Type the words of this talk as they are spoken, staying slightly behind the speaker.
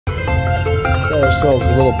Got ourselves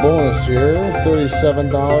a little bonus here,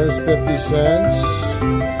 $37.50.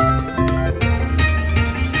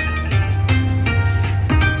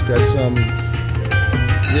 Let's get some.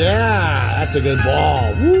 Yeah, that's a good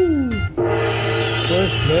ball. Woo!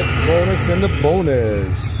 First hit bonus in the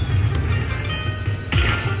bonus.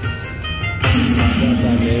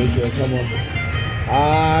 Come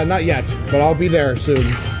on. Not yet, but I'll be there soon.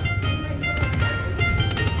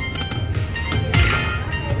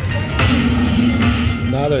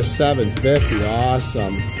 Another $7.50.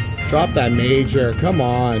 Awesome. Drop that major. Come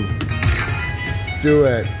on. Do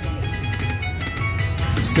it.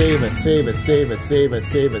 Save it, save it, save it, save it,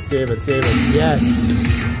 save it, save it, save it. Yes.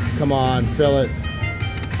 Come on, fill it.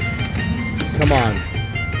 Come on.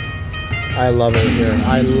 I love it here.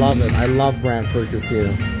 I love it. I love Brantford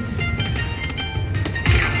Casino.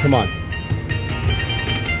 Come on.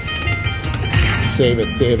 Save it,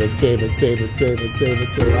 save it, save it, save it, save it, save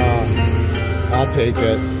it, save it. Oh, I'll take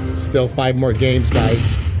it. Still 5 more games,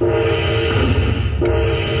 guys.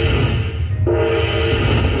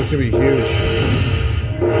 This is going to be huge.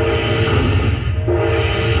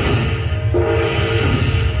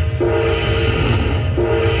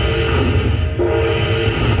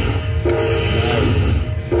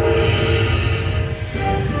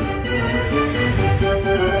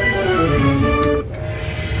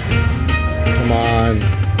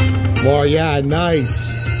 More, yeah, nice.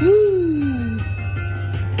 Woo!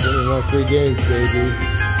 Getting more free games, baby.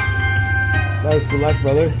 Nice, good luck,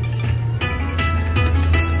 brother.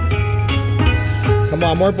 Come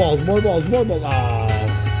on, more balls, more balls, more balls. Oh.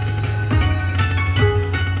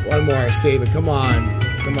 One more, save it. Come on.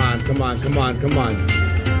 Come on, come on, come on, come on.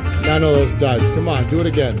 None of those duds. Come on, do it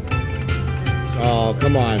again. Oh,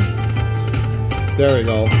 come on. There we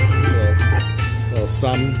go. Little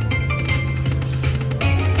something.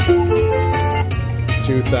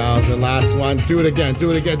 2,000, last one. Do it again, do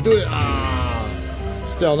it again, do it. Ah,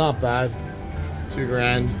 still not bad. 2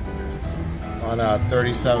 grand on a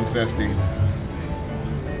 37.50.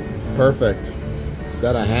 Perfect. Is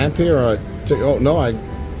that a hand pay or a? Oh no, I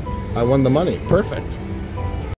won the money. Perfect.